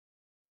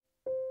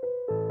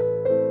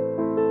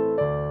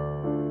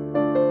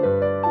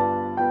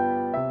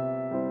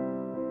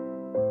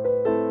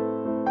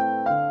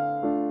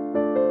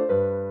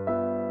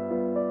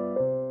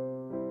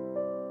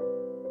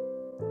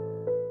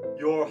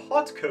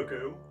hot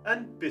cocoa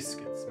and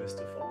biscuits,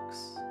 Mr.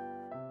 Fox.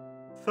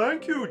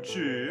 Thank you,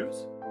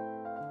 Jeeves.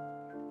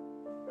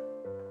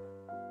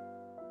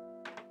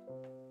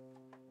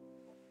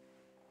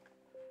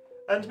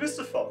 And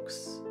Mr.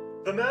 Fox,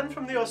 the man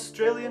from the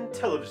Australian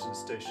television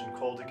station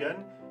called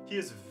again. He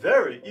is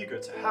very eager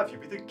to have you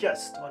be the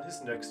guest on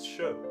his next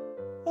show.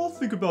 I'll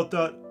think about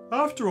that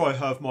after I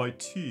have my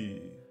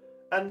tea.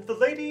 And the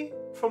lady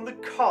from the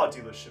car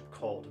dealership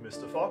called,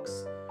 Mr.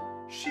 Fox.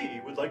 She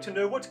would like to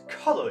know what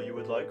color you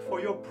would like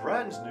for your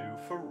brand new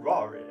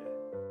Ferrari.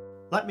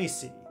 Let me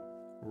see.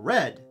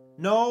 Red.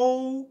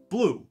 No,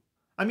 blue.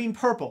 I mean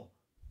purple.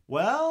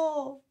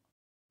 Well...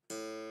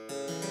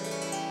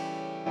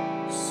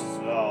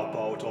 Snap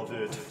out of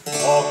it,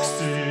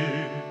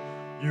 Foxy.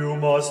 You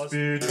must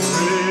be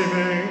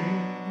dreaming.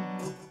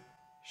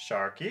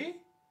 Sharky?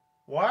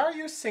 Why are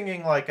you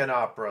singing like an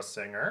opera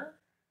singer?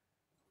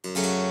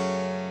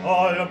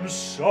 I am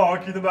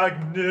Sharky the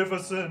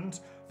Magnificent,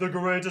 the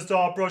greatest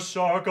opera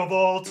shark of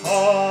all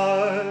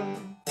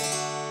time.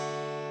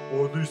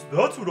 Or at least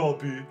that's what I'll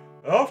be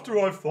after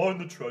I find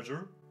the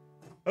treasure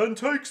and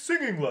take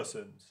singing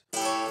lessons.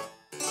 I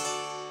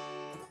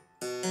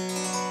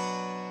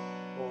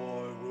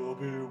will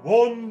be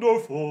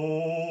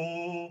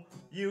wonderful.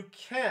 You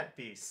can't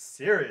be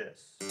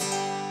serious.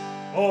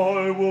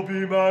 I will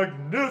be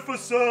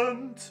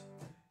magnificent.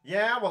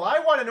 Yeah, well, I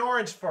want an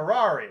orange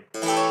Ferrari.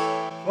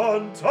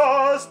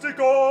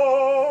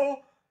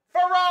 Fantastico!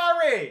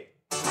 Ferrari!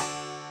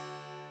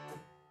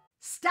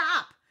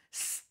 Stop!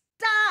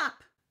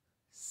 Stop!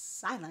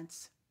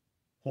 Silence.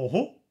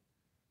 Uh-huh.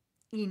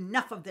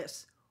 Enough of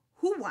this.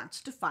 Who wants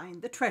to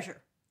find the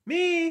treasure?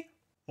 Me!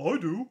 I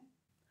do.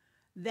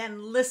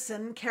 Then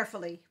listen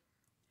carefully.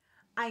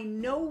 I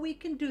know we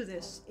can do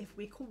this if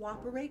we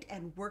cooperate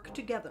and work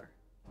together.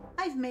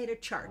 I've made a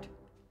chart.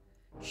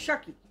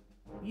 Sharky,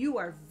 you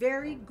are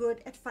very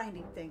good at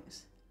finding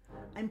things.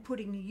 I'm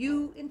putting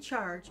you in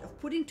charge of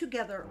putting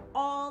together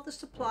all the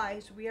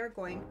supplies we are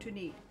going to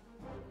need.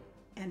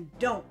 And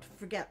don't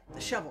forget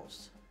the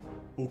shovels.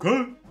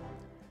 Okay.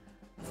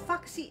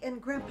 Foxy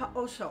and Grandpa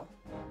Oso,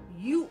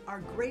 you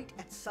are great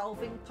at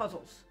solving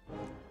puzzles.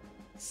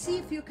 See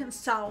if you can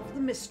solve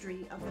the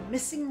mystery of the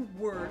missing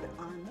word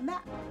on the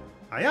map.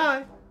 Aye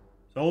aye.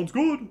 Sounds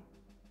good.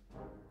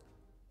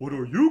 What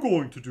are you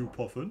going to do,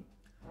 Puffin?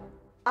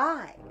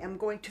 I am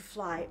going to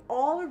fly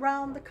all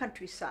around the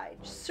countryside,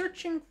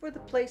 searching for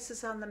the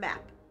places on the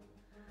map.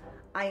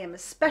 I am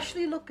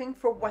especially looking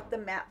for what the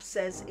map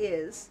says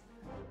is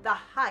the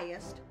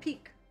highest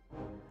peak.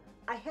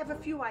 I have a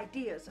few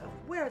ideas of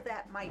where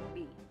that might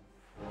be.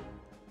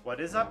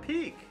 What is a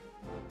peak?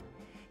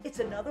 It's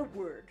another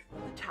word for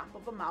the top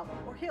of a mountain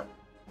or hill.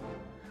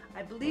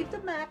 I believe the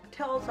map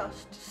tells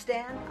us to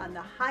stand on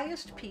the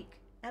highest peak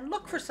and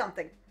look for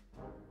something.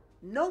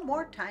 No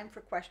more time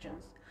for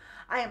questions.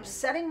 I am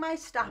setting my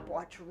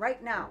stopwatch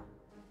right now.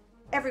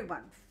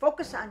 Everyone,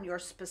 focus on your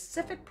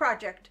specific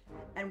project,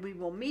 and we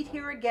will meet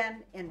here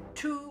again in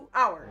 2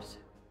 hours.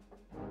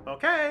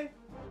 Okay.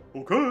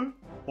 Okay.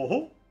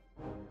 Uh-huh.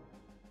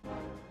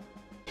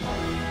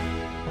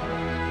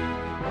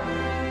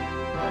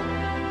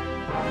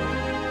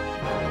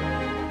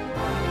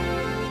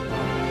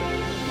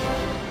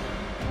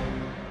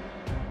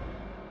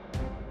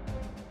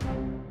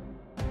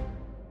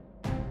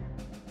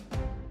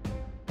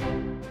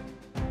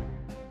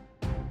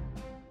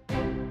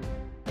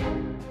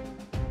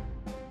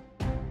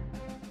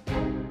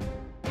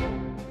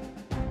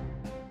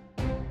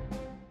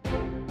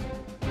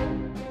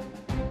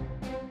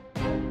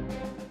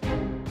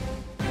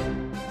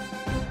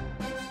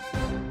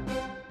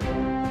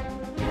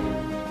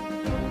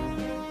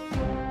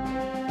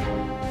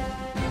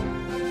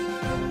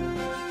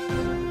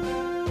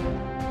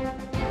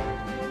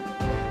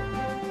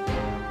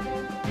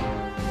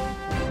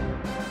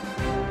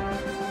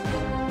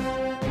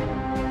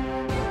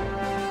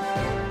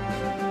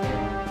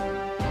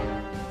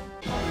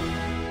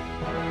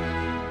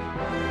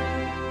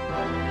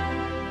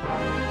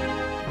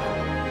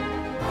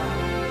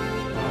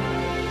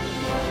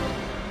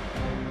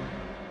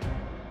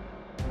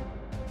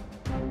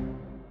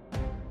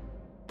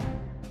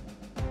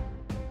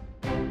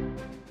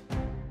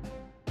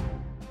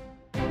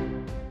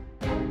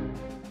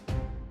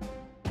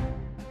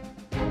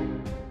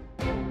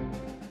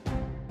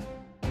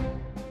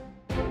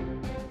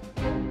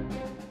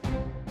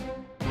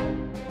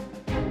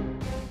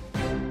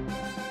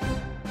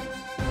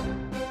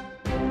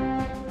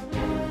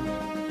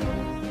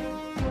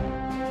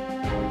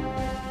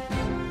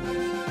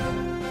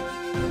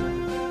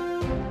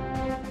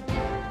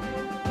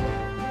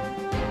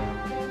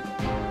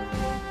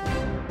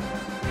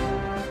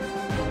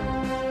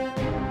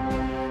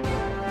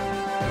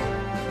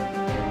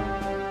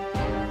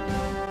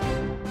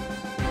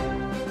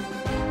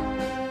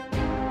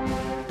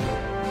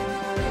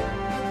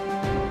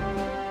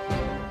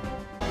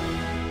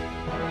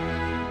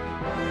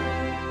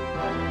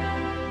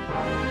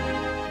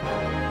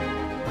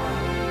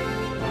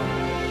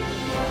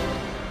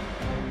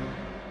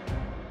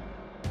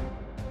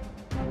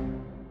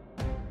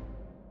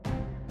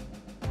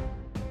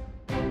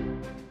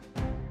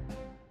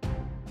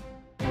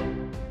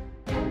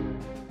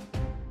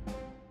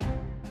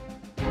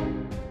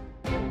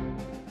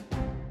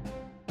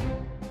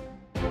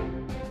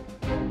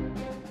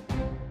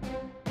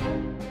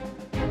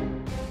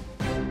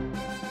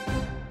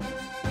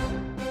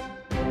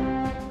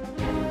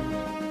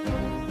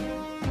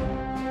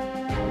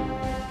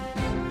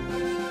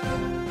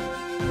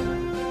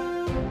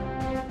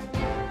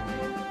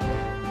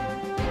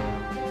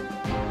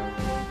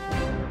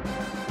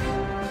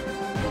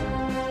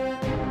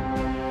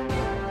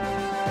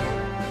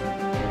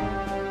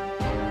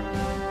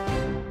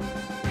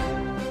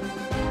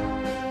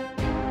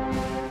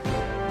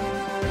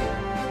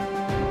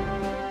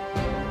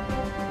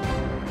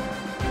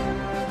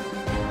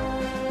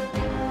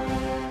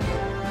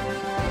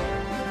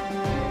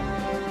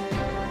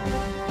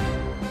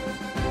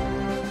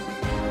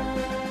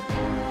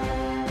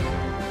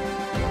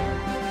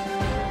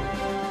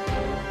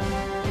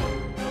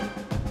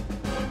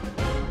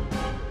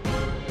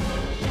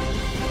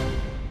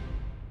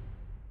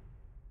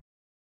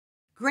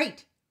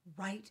 Great.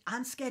 Right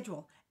on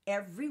schedule.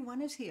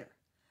 Everyone is here.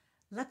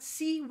 Let's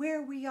see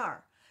where we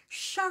are.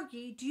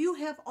 Sharky, do you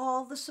have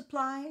all the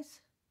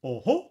supplies?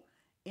 Uh-huh.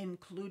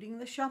 Including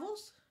the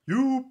shovels?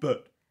 You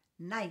bet.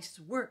 Nice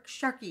work,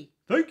 Sharky.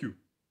 Thank you.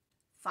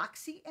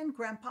 Foxy and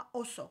Grandpa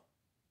Oso,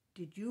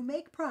 did you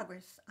make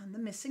progress on the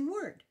missing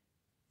word?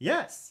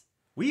 Yes,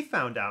 we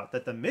found out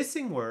that the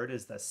missing word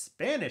is the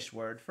Spanish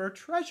word for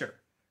treasure,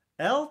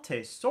 el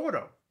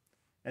tesoro,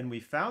 and we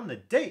found the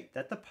date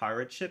that the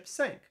pirate ship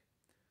sank.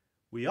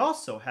 We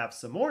also have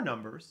some more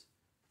numbers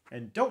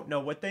and don't know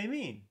what they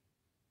mean.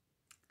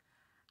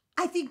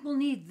 I think we'll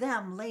need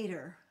them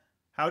later.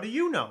 How do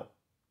you know?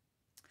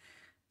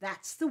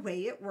 That's the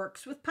way it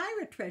works with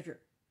pirate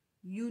treasure.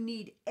 You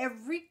need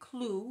every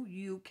clue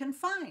you can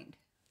find.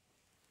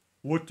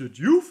 What did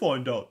you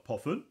find out,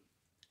 Puffin?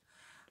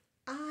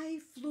 I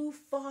flew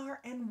far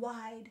and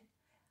wide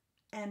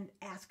and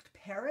asked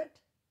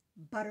parrot,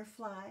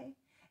 butterfly,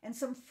 and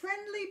some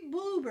friendly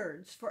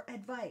bluebirds for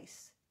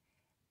advice.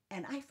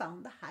 And I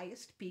found the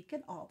highest peak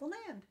in all the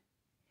land.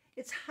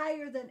 It's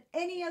higher than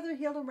any other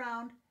hill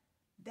around.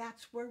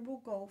 That's where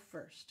we'll go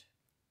first.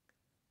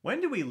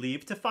 When do we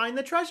leave to find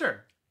the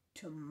treasure?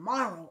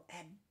 Tomorrow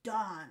at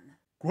dawn.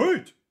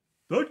 Great!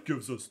 That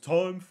gives us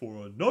time for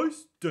a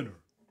nice dinner.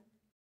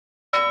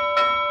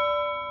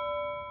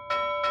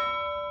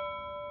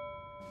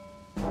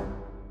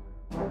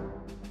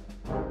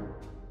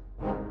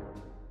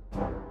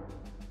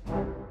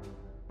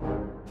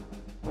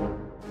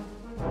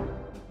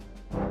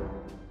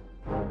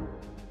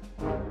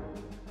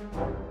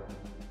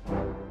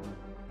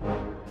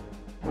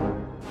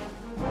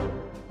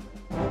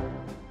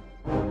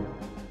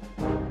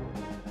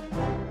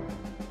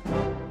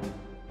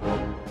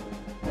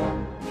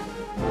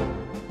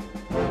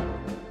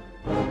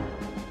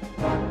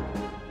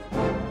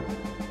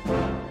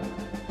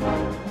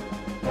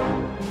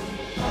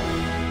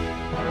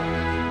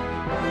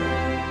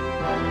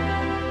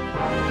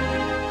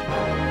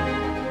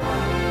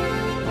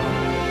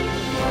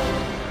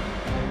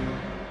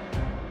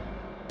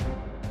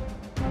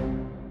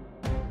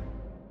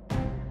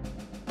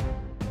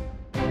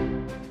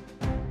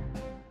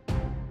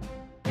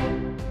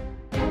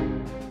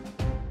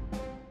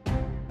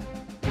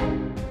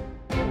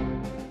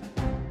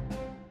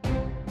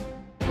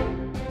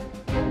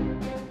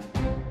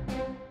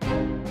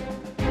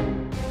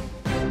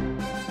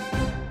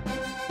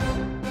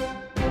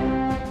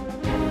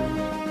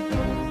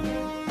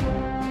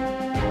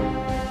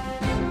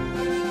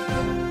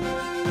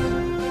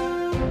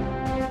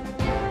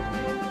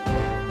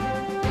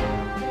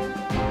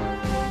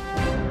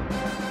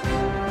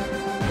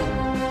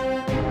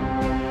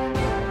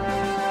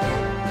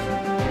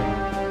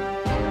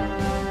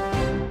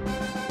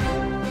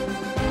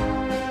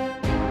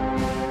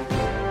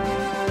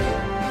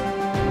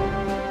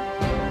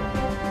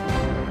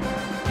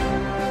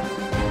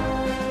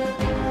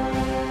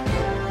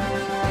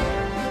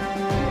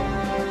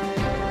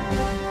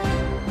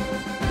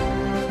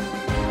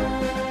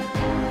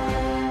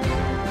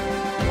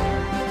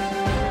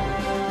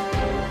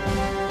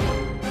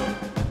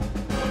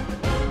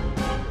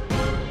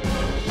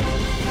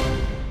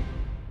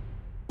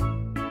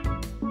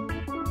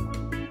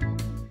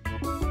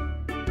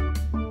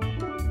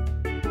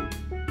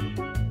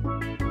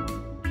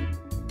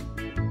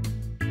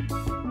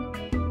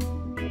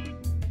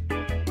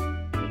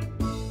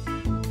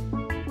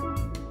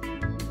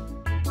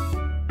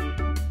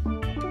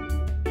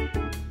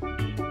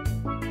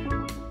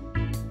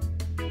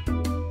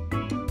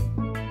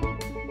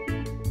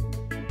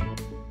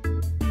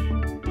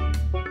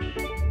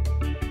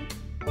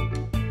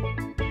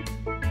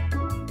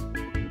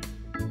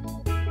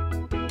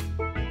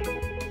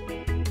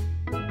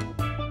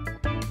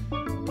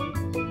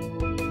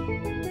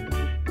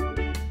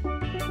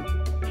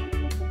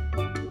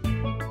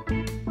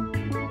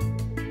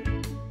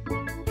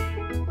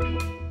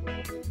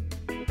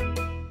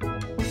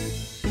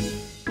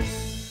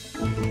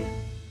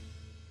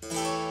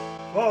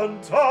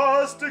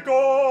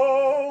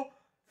 Fantastico!